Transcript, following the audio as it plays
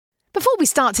we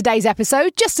start today's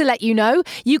episode, just to let you know,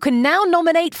 you can now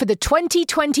nominate for the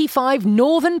 2025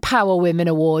 Northern Power Women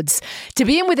Awards to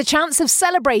be in with a chance of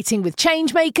celebrating with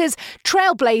changemakers,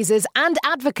 trailblazers and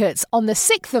advocates on the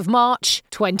 6th of March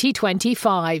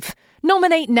 2025.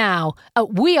 Nominate now at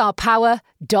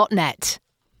wearepower.net.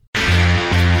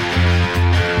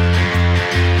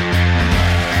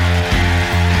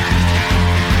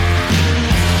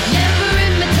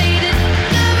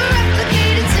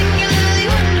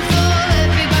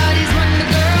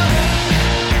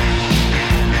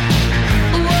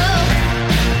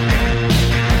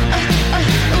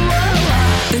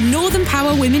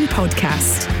 Women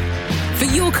podcast for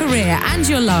your career and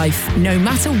your life, no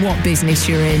matter what business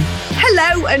you're in.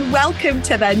 Hello and welcome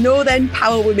to the Northern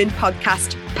Power Women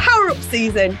podcast Power Up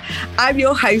season. I'm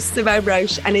your host, Simone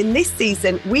Roche, and in this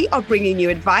season we are bringing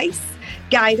you advice,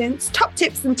 guidance, top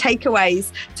tips and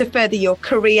takeaways to further your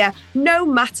career, no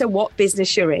matter what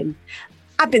business you're in.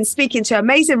 I've been speaking to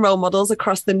amazing role models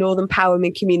across the Northern Power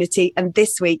Women community, and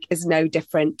this week is no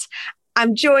different.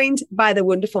 I'm joined by the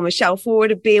wonderful Michelle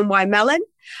Forward of BNY Mellon.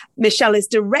 Michelle is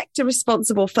director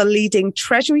responsible for leading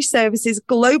Treasury Services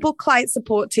global client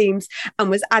support teams and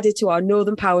was added to our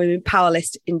Northern Power Women Power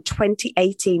List in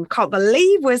 2018. Can't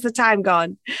believe where's the time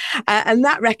gone? And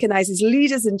that recognises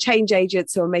leaders and change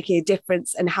agents who are making a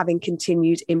difference and having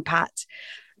continued impact.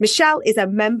 Michelle is a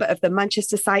member of the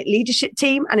Manchester site leadership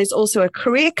team and is also a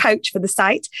career coach for the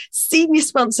site, senior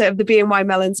sponsor of the BNY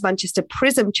Mellon's Manchester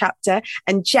Prism chapter,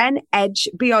 and Gen Edge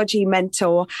BRG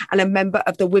mentor and a member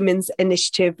of the Women's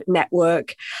Initiative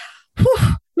Network. Whew.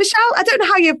 Michelle, I don't know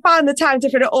how you found the time to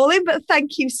fit it all in, but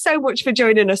thank you so much for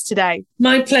joining us today.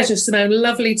 My pleasure, Simone.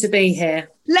 Lovely to be here.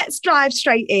 Let's dive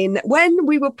straight in. When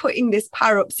we were putting this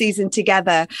Power Up season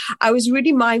together, I was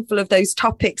really mindful of those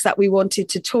topics that we wanted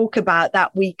to talk about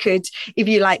that we could, if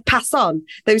you like, pass on,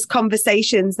 those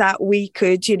conversations that we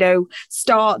could,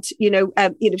 start,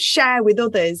 share with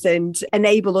others and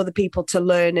enable other people to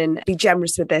learn and be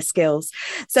generous with their skills.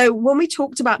 So when we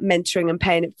talked about mentoring and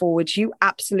paying it forward, you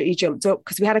absolutely jumped up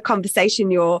because we had a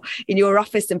conversation in your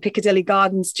office in Piccadilly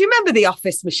Gardens. Do you remember the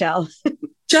office, Michelle?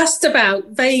 Just about,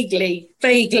 vaguely,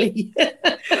 in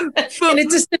a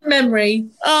distant memory.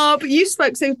 Oh, but you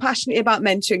spoke so passionately about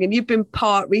mentoring, and you've been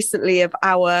part recently of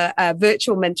our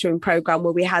virtual mentoring program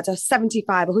where we had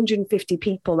 150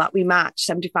 people that we matched,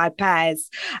 75 pairs.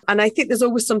 And I think there's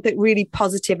always something really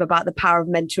positive about the power of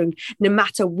mentoring, no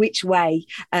matter which way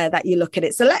that you look at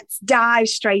it. So let's dive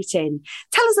straight in.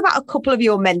 Tell us about a couple of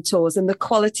your mentors and the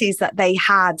qualities that they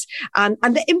had and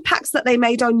the impacts that they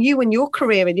made on you and your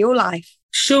career and your life.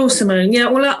 Sure, Simone. Yeah,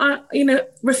 well, I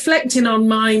reflecting on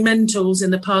my mentors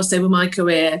in the past over my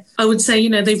career, I would say,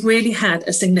 they've really had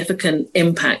a significant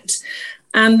impact.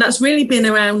 And that's really been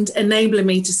around enabling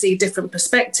me to see different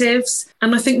perspectives.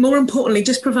 And I think more importantly,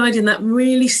 just providing that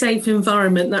really safe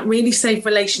environment, that really safe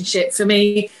relationship for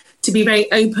me to be very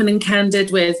open and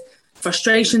candid with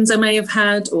frustrations I may have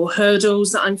had or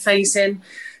hurdles that I'm facing.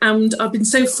 And I've been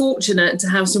so fortunate to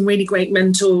have some really great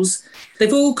mentors.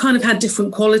 They've all kind of had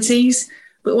different qualities.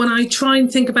 But when I try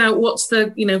and think about what's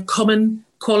the, common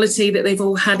quality that they've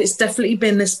all had, it's definitely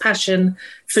been this passion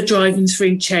for driving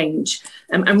through change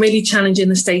and really challenging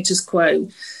the status quo.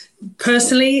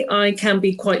 Personally, I can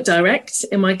be quite direct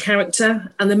in my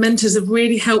character, and the mentors have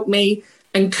really helped me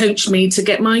and coached me to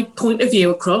get my point of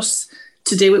view across,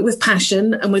 to do it with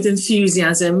passion and with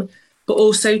enthusiasm, but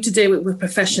also to do it with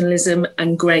professionalism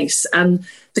and grace. And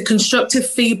the constructive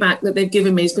feedback that they've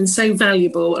given me has been so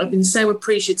valuable. I've been so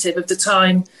appreciative of the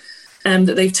time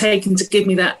that they've taken to give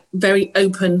me that very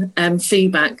open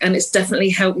feedback. And it's definitely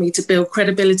helped me to build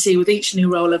credibility with each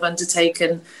new role I've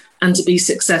undertaken and to be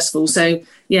successful. So,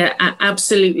 yeah, I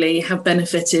absolutely have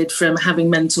benefited from having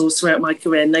mentors throughout my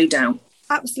career, no doubt.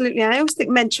 Absolutely. I always think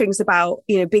mentoring is about,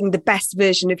 being the best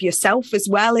version of yourself as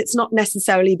well. It's not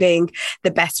necessarily being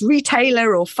the best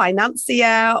retailer or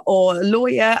financier or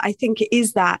lawyer. I think it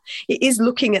is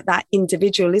looking at that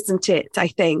individual, isn't it? I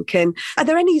think. And are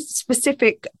there any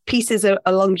specific pieces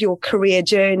along your career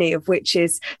journey of which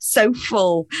is so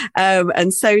full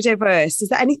and so diverse? Is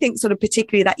there anything sort of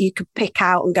particularly that you could pick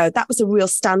out and go, that was a real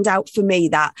standout for me,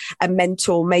 that a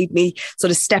mentor made me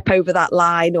sort of step over that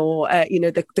line or,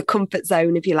 the comfort zone?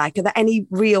 If you like, are there any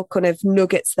real kind of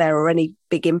nuggets there or any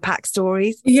big impact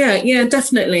stories? Yeah,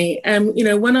 definitely.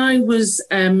 When I was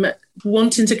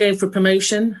wanting to go for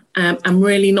promotion, I'm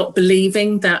really not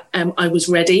believing that I was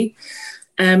ready.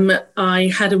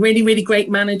 I had a really, really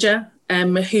great manager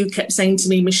who kept saying to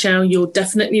me, Michelle, you're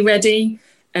definitely ready.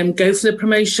 Go for the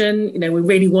promotion. We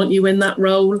really want you in that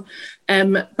role.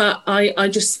 But I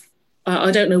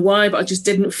don't know why, but I just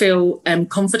didn't feel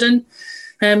confident.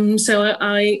 So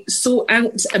I sought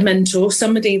out a mentor,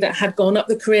 somebody that had gone up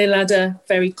the career ladder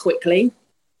very quickly,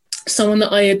 someone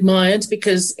that I admired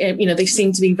because, they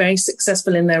seemed to be very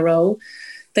successful in their role.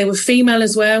 They were female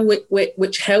as well,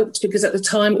 which helped because at the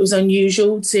time it was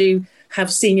unusual to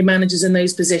have senior managers in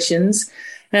those positions.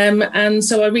 And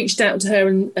so I reached out to her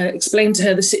and explained to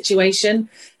her the situation.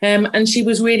 And she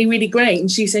was really, really great.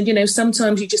 And she said,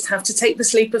 sometimes you just have to take the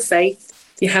leap of faith.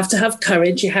 You have to have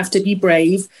courage. You have to be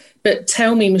brave. But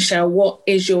tell me, Michelle, what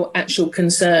is your actual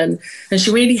concern? And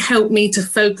she really helped me to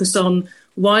focus on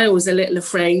why I was a little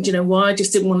afraid, why I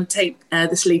just didn't want to take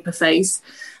this leap of faith.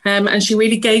 And she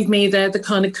really gave me the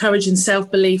kind of courage and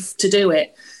self-belief to do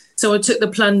it. So I took the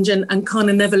plunge and kind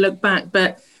of never looked back.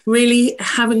 But really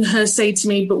having her say to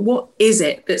me, but what is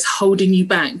it that's holding you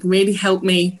back, really helped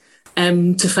me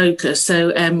to focus. So,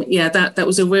 that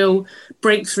was a real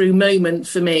breakthrough moment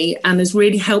for me and has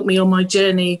really helped me on my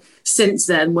journey since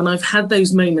then when I've had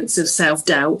those moments of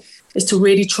self-doubt, is to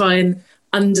really try and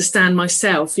understand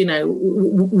myself,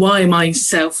 why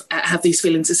myself have these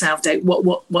feelings of self-doubt,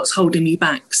 what's holding me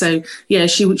back. So,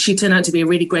 she turned out to be a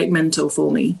really great mentor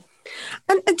for me.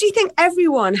 And do you think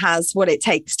everyone has what it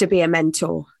takes to be a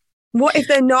mentor? What if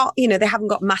they're not, they haven't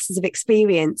got masses of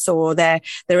experience or they're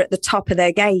at the top of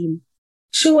their game?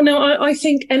 Sure. No, I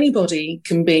think anybody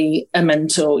can be a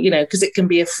mentor, because it can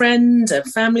be a friend, a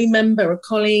family member, a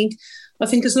colleague. I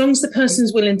think as long as the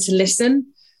person's willing to listen,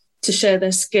 to share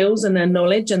their skills and their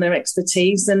knowledge and their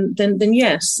expertise, then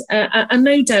yes. And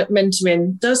no doubt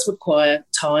mentoring does require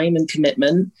time and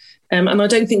commitment. And I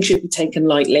don't think it should be taken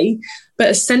lightly. But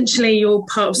essentially, you're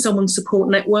part of someone's support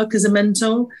network as a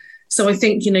mentor. So I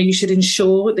think, you should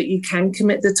ensure that you can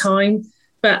commit the time.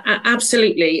 But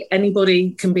absolutely,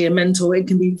 anybody can be a mentor. It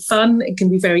can be fun. It can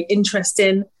be very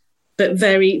interesting, but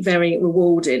very, very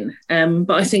rewarding.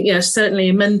 But I think, certainly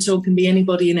a mentor can be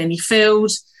anybody in any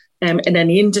field, in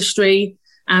any industry.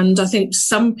 And I think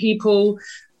some people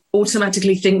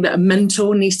automatically think that a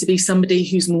mentor needs to be somebody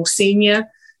who's more senior.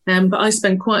 But I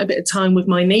spend quite a bit of time with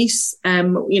my niece.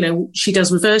 She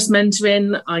does reverse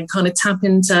mentoring. I kind of tap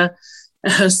into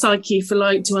her psyche, if you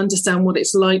like, to understand what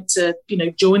it's like to,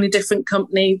 join a different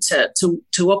company,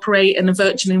 to operate in a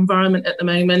virtual environment at the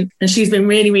moment. And she's been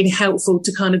really, really helpful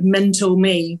to kind of mentor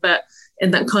me, but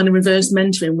in that kind of reverse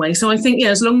mentoring way. So I think,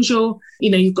 as long as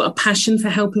you've got a passion for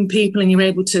helping people and you're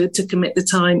able to commit the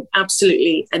time,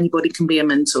 absolutely anybody can be a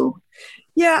mentor.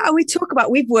 Yeah, and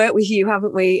we've worked with you,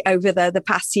 haven't we, over the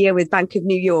past year with Bank of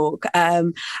New York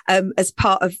as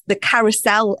part of the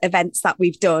carousel events that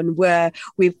we've done, where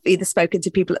we've either spoken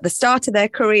to people at the start of their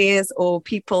careers or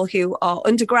people who are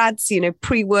undergrads,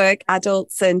 pre-work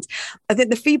adults. And I think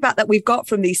the feedback that we've got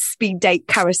from these speed date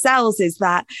carousels is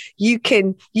that you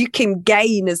can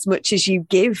gain as much as you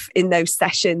give in those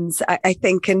sessions, I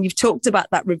think. And you've talked about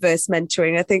that reverse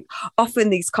mentoring. I think often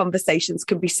these conversations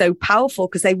can be so powerful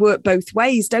because they work both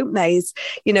ways, don't they?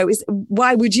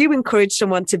 Why would you encourage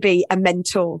someone to be a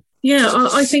mentor? Yeah,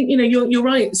 I think, you're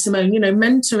right, Simone.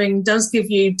 Mentoring does give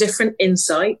you different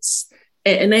insights.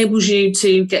 It enables you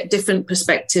to get different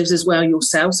perspectives as well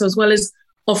yourself. So as well as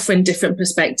offering different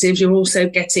perspectives, you're also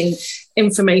getting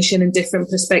information and different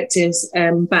perspectives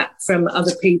back from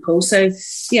other people. So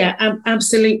yeah,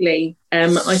 absolutely.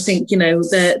 I think, there's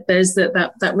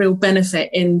that real benefit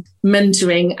in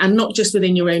mentoring, and not just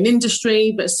within your own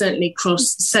industry, but certainly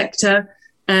cross sector.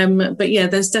 But yeah,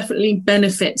 there's definitely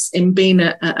benefits in being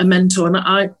a mentor. And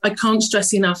I can't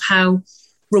stress enough how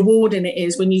rewarding it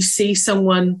is when you see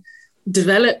someone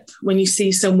develop, when you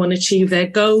see someone achieve their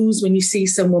goals, when you see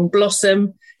someone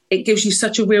blossom. It gives you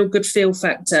such a real good feel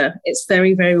factor. It's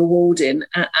very, very rewarding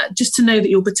just to know that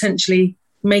you're potentially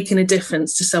making a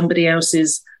difference to somebody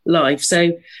else's life.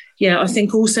 So yeah, I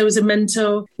think also as a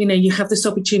mentor, you have this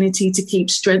opportunity to keep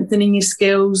strengthening your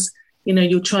skills.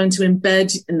 You're trying to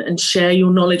embed and share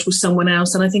your knowledge with someone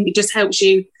else. And I think it just helps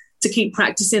you to keep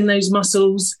practicing those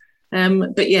muscles.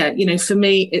 But yeah, for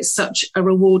me, it's such a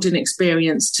rewarding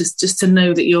experience just to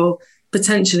know that you're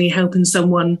potentially helping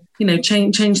someone,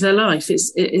 change their life.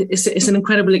 It's an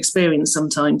incredible experience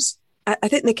sometimes. I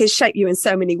think they can shape you in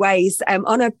so many ways.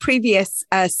 On a previous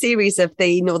series of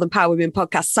the Northern Power Women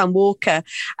podcast, Sam Walker,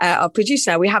 our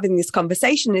producer, we're having this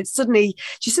conversation. And she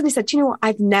suddenly said, what?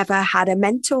 I've never had a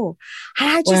mentor.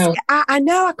 And I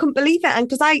know, I couldn't believe it. And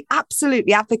because I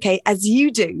absolutely advocate, as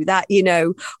you do, that,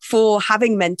 for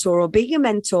having a mentor or being a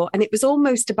mentor. And it was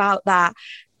almost about that,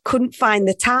 couldn't find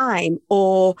the time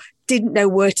or didn't know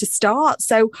where to start.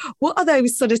 So what are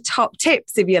those sort of top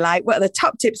tips, if you like? What are the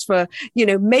top tips for,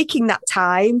 making that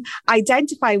time,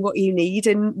 identifying what you need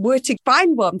and where to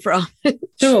find one from?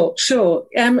 Sure. So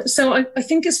I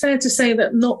think it's fair to say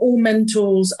that not all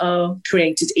mentors are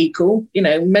created equal.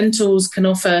 Mentors can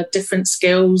offer different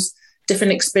skills,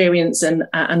 different experience and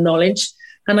knowledge.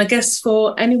 And I guess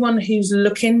for anyone who's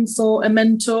looking for a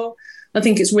mentor, I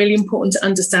think it's really important to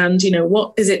understand,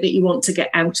 what is it that you want to get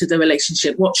out of the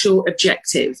relationship? What's your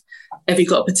objective? Have you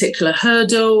got a particular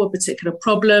hurdle, a particular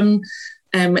problem?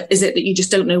 Is it that you just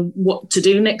don't know what to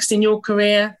do next in your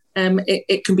career?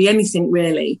 It can be anything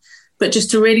really, but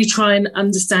just to really try and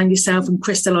understand yourself and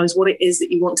crystallize what it is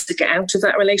that you want to get out of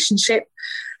that relationship.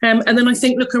 And then I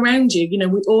think, look around you,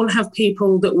 we all have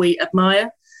people that we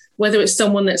admire, whether it's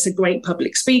someone that's a great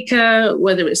public speaker,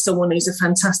 whether it's someone who's a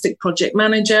fantastic project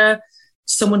manager,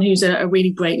 someone who's a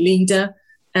really great leader.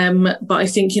 But I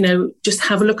think, just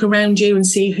have a look around you and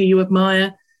see who you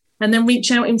admire and then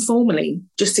reach out informally.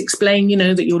 Just explain,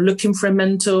 that you're looking for a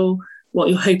mentor, what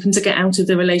you're hoping to get out of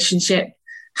the relationship.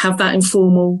 Have that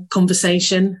informal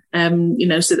conversation,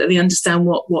 so that they understand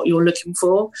what you're looking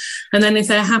for. And then if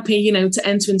they're happy, to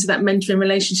enter into that mentoring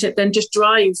relationship, then just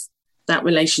drive that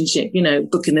relationship,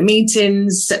 booking the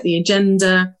meetings, set the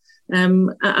agenda.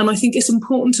 And I think it's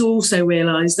important to also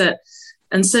realise that,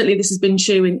 and certainly this has been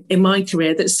true in my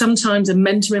career, that sometimes a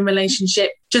mentoring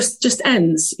relationship just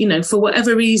ends, for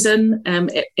whatever reason,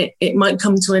 it might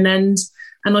come to an end.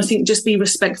 And I think just be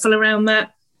respectful around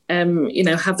that,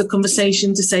 have the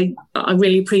conversation to say, I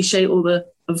really appreciate all the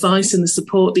advice and the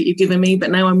support that you've given me,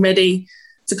 but now I'm ready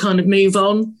to kind of move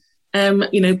on,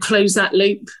 close that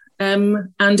loop. And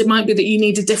it might be that you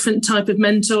need a different type of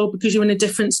mentor because you're in a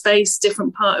different space,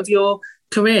 different part of your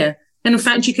career. And in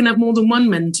fact, you can have more than one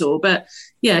mentor. But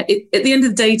yeah, at the end of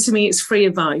the day, to me, it's free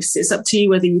advice. It's up to you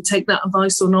whether you take that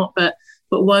advice or not. But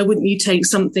why wouldn't you take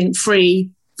something free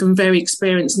from very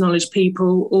experienced knowledge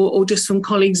people or just from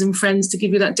colleagues and friends to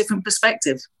give you that different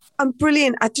perspective?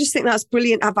 Brilliant. I just think that's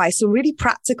brilliant advice and really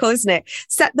practical, isn't it?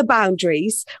 Set the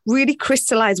boundaries, really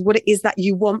crystallize what it is that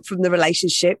you want from the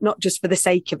relationship, not just for the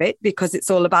sake of it, because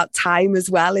it's all about time as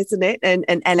well, isn't it? And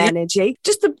energy.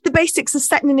 Just the basics of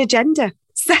setting an agenda.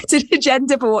 Set an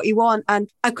agenda for what you want. And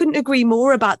I couldn't agree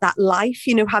more about that life,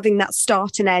 having that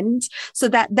start and end so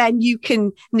that then you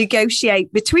can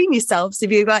negotiate between yourselves.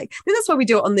 If you like, I think that's why we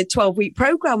do it on the 12-week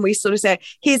program. We sort of say,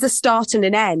 here's a start and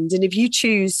an end. And if you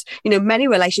choose, many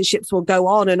relationships will go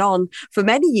on and on for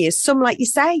many years. Some, like you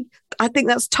say, I think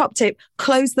that's top tip.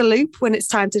 Close the loop when it's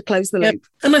time to close the loop.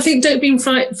 And I think don't be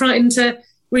frightened to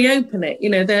reopen it.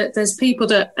 There's people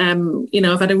that,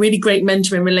 I've had a really great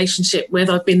mentoring relationship with.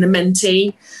 I've been the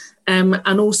mentee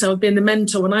and also I've been the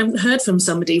mentor, and I haven't heard from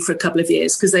somebody for a couple of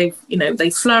years because they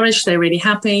flourish, they're really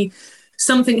happy.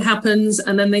 Something happens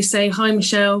and then they say, hi,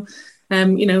 Michelle,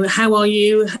 how are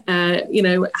you?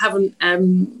 Haven't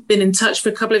been in touch for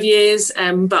a couple of years,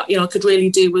 but, I could really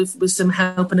do with some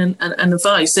help and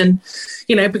advice. And,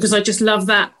 because I just love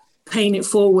that, paying it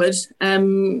forward,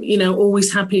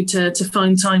 always happy to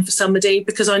find time for somebody,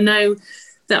 because I know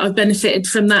that I've benefited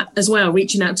from that as well,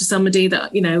 reaching out to somebody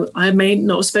that, I may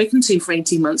not have spoken to for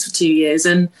 18 months or 2 years.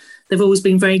 And they've always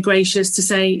been very gracious to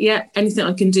say, yeah, anything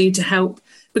I can do to help,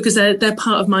 because they're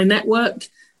part of my network,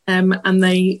 and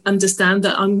they understand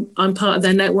that I'm part of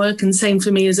their network. And same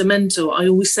for me as a mentor. I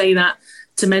always say that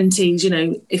to mentees,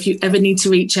 if you ever need to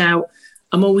reach out,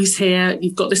 I'm always here.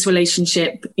 You've got this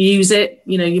relationship, use it.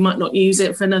 You might not use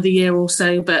it for another year or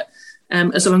so, but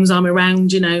as long as I'm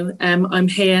around, I'm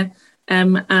here,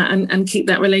 and keep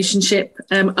that relationship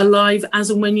alive as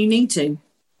and when you need to.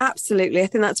 Absolutely. I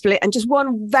think that's brilliant. And just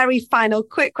one very final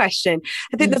quick question.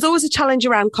 I think there's always a challenge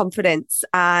around confidence,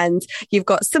 and you've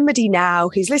got somebody now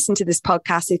who's listened to this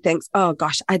podcast who thinks, oh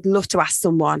gosh, I'd love to ask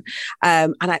someone.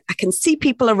 And I can see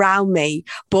people around me,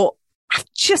 but I've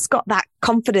just got that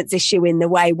confidence issue in the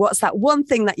way. What's that one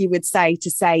thing that you would say to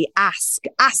say, ask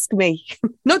me?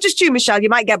 Not just you, Michelle, you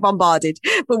might get bombarded,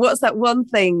 but what's that one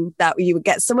thing that you would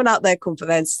get someone out there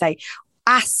confident to say,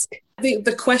 ask?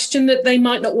 The question that they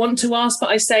might not want to ask, but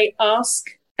I say ask.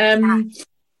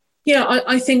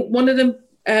 I think one of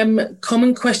the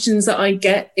common questions that I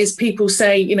get is people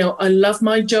say, I love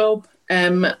my job,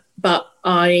 but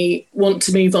I want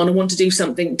to move on. I want to do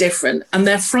something different. And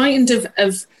they're frightened of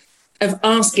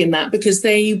asking that, because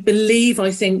they believe, I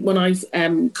think, when I've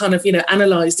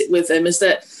analysed it with them, is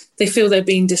that they feel they're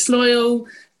being disloyal.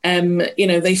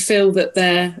 They feel that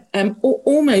they're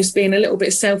almost being a little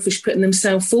bit selfish, putting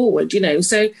themselves forward,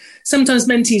 So sometimes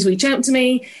mentees reach out to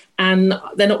me and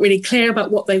they're not really clear about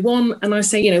what they want. And I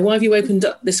say, why have you opened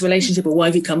up this relationship, or why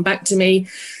have you come back to me?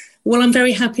 well, I'm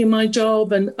very happy in my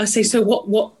job. And I say, so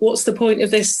what's the point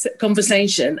of this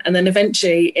conversation? And then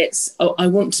eventually it's, oh, I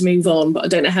want to move on, but I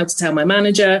don't know how to tell my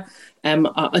manager. I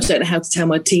don't know how to tell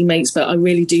my teammates, but I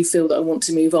really do feel that I want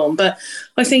to move on. But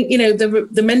I think,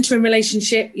 the mentoring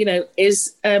relationship,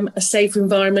 is a safe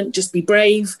environment. Just be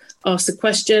brave, ask the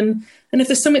question. And if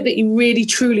there's something that you really,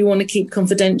 truly want to keep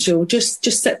confidential, just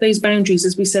set those boundaries,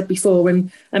 as we said before,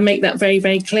 and make that very,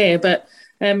 very clear. But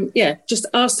just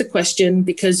ask the question,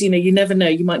 because, you never know.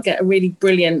 You might get a really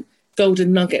brilliant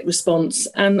golden nugget response,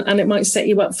 and it might set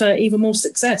you up for even more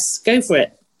success. Go for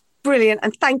it. Brilliant.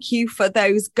 And thank you for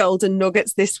those golden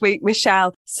nuggets this week,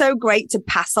 Michelle. So great to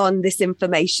pass on this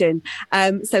information.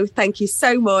 So thank you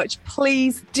so much.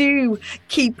 Please do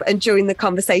keep enjoying the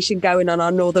conversation going on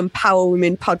our Northern Power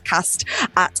Women podcast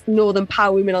at Northern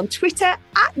Power Women on Twitter,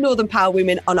 at Northern Power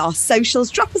Women on our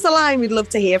socials. Drop us a line. We'd love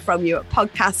to hear from you at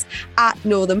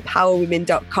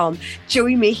podcast@northernpowerwomen.com.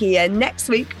 Join me here next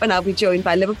week when I'll be joined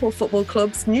by Liverpool Football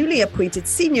Club's newly appointed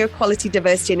Senior Equality,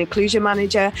 Diversity and Inclusion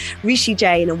Manager, Rishi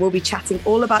Jain, and we'll be chatting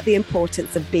all about the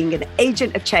importance of being an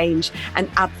agent of change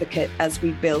and advocate as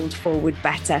we build forward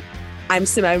better. I'm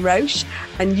Simone Roche,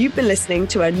 and you've been listening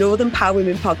to a Northern Power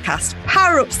Women podcast,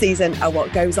 Power Up Season, a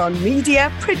What Goes On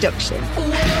Media production.